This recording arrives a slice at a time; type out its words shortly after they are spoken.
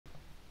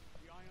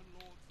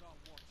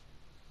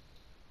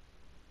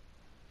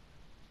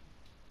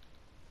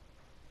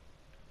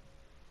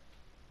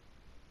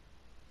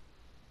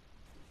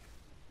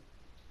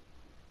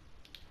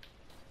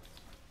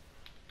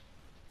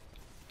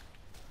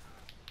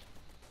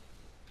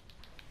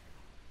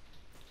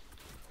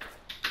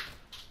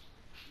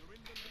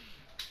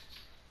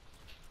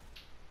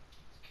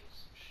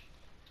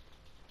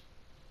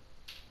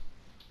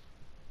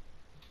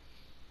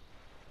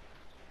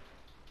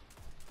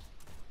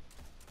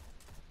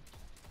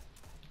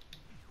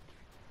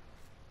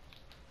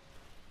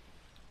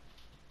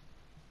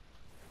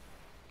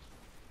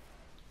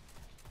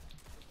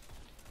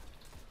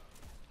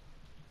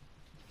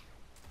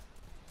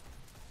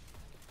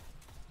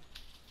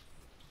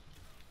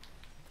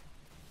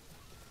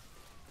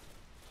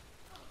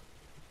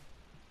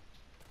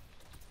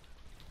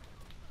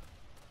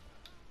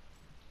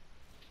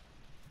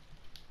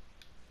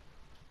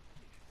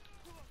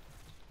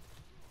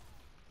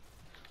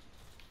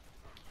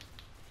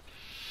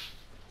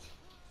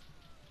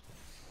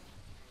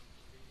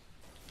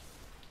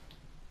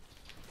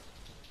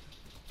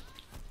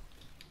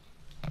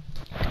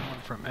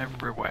from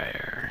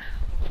everywhere.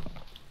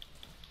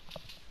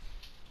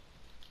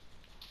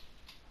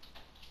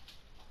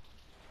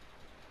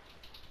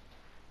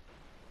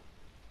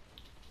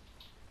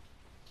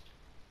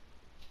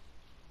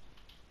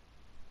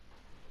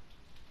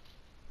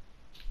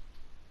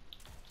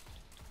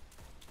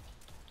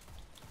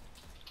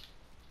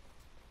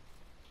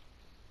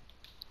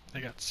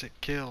 They got sick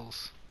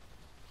kills.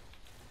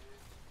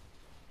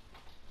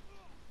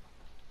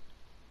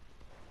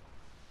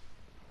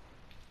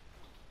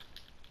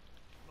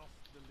 Lost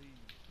the lead.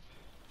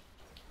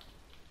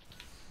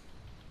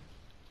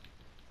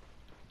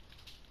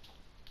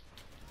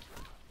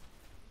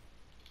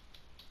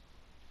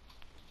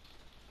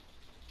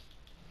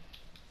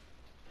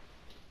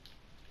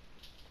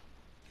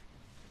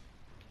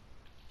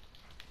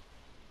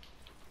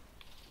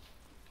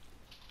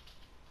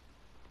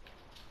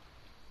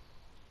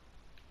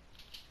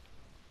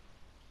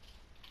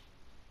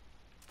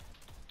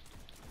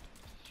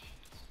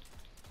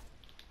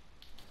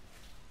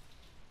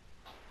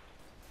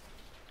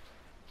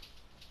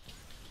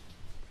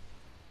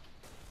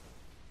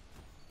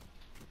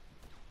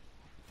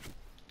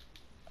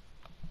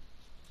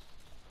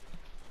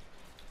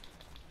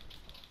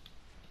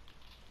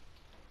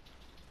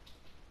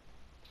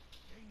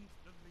 Gained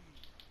the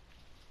lead.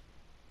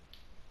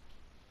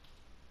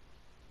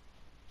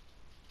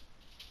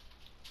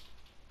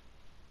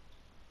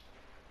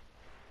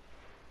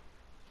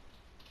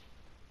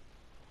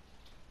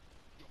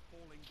 You're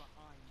falling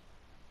behind.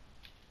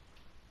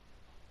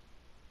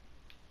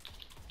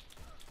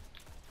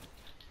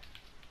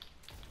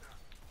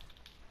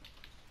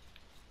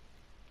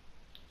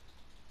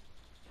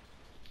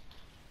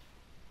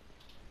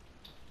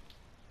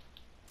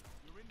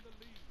 You're in the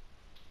lead.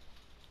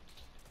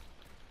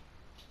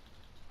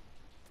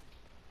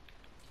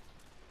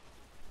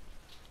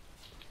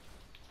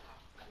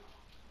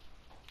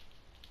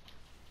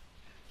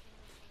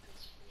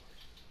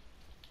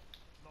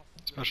 Lost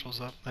the Special's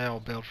lead. up. They all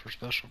bailed for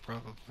special,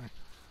 probably.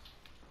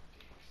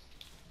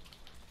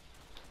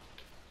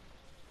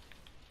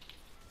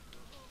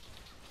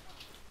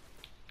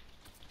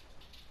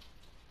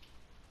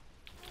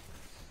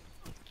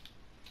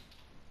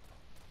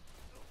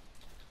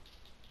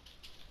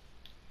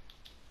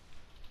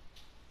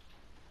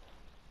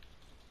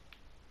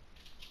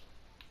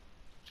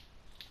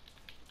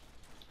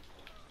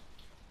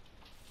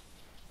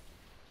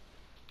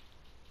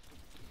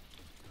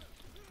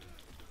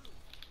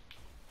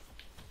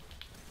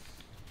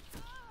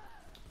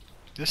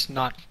 This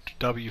not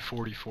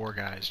W44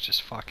 guy is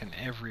just fucking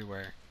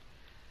everywhere.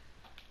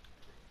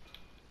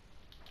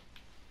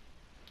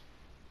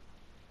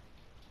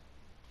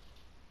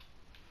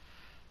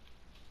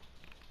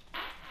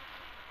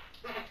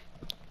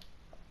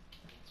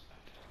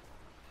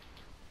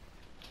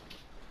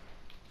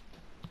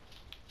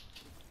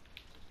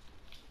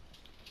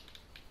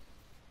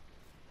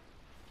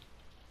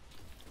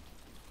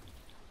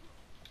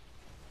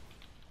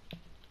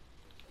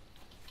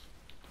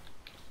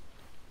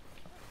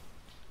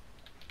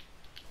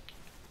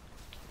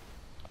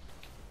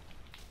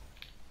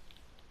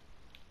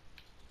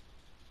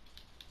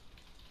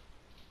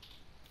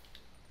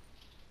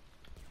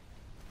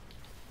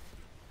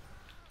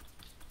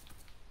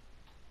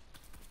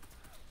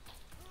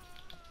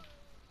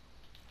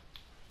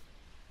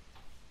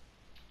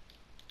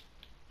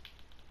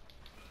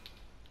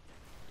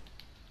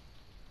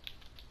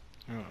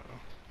 Uh-oh.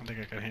 I think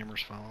I got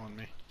hammers following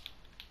me.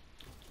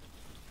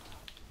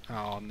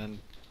 Oh, and then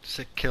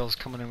sick kills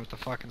coming in with the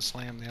fucking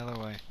slam the other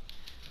way.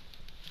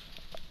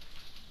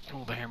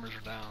 Oh, the hammers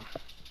are down.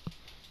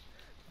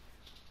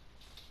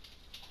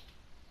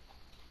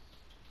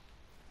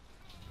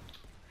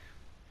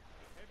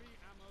 Heavy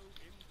ammo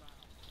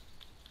inbound.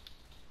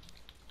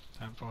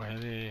 Time for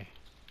heavy.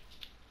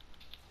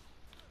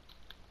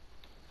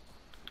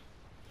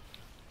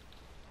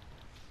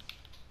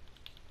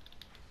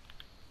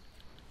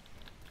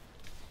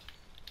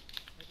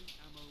 Heavy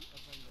ammo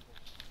available.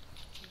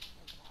 2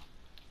 for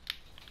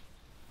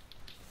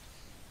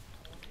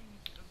 1.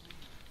 Gained the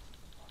lead.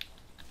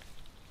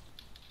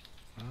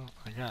 Well,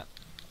 I got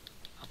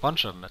a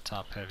bunch of them at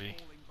top heavy.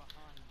 Falling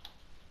behind.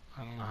 I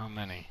don't know how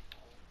many.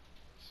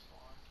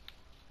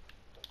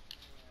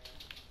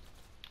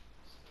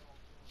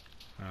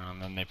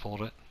 And then they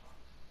pulled it.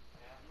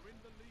 You're in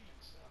the lead.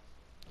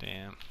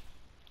 Damn.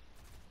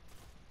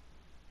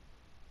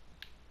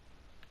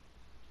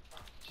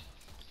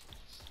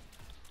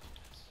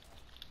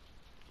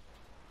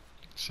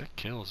 Sick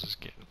kills is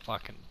getting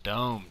fucking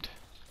domed.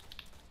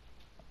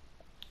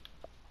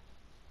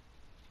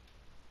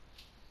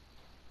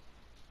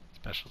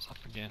 Special's up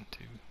again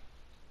too.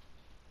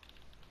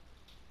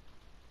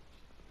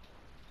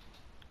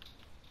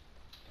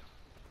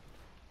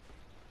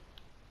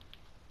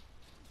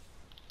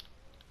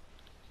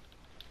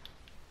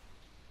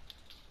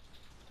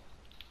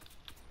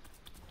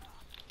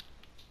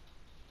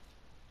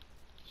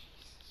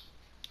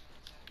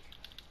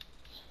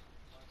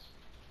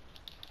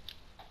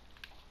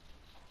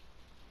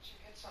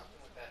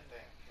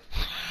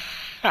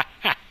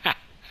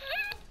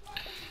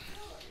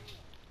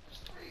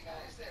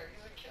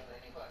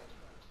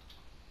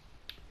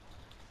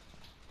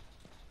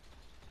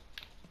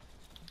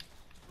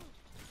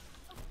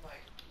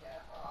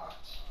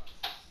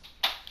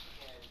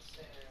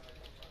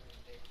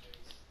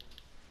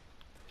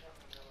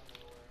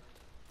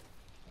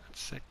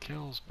 Sick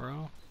kills,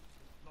 bro.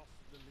 Lost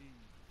the lead.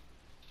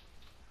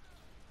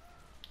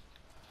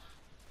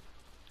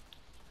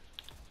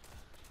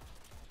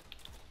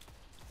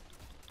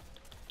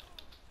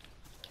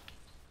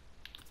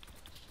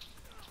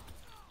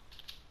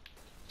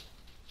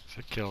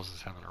 Sick kills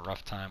is having a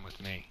rough time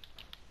with me.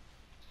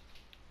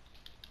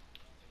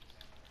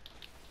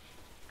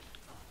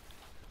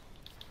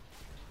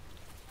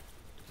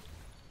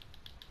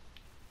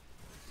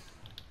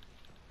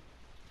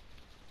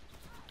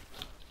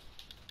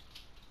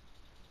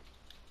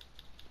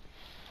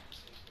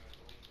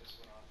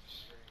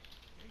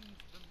 Gains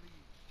the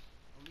lead.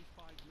 Only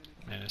 5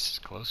 minutes. Man, this is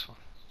a close one.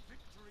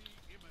 Victory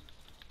imminent.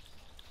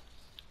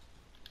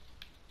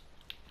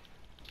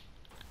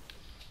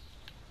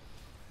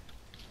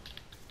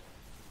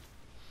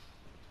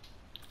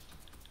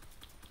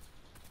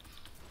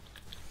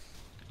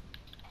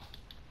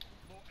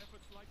 More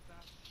efforts like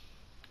that,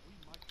 and we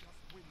might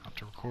just win. I'll have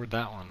to record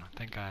that one. I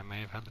think I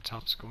may have had the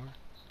top score.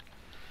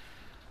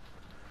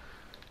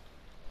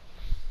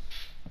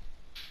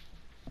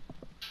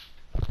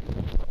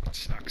 It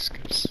sucks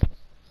because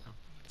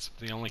it's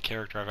the only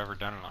character I've ever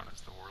done it on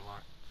is the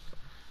Warlock.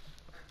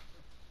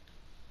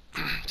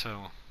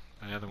 So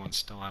the other ones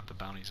still have the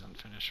bounties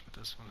unfinished, but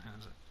this one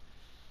has it.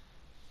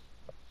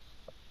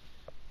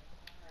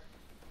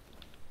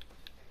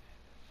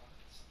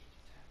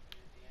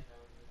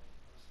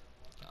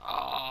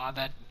 Oh,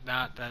 that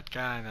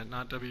guy, that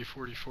not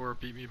W44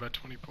 beat me by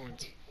 20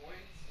 points.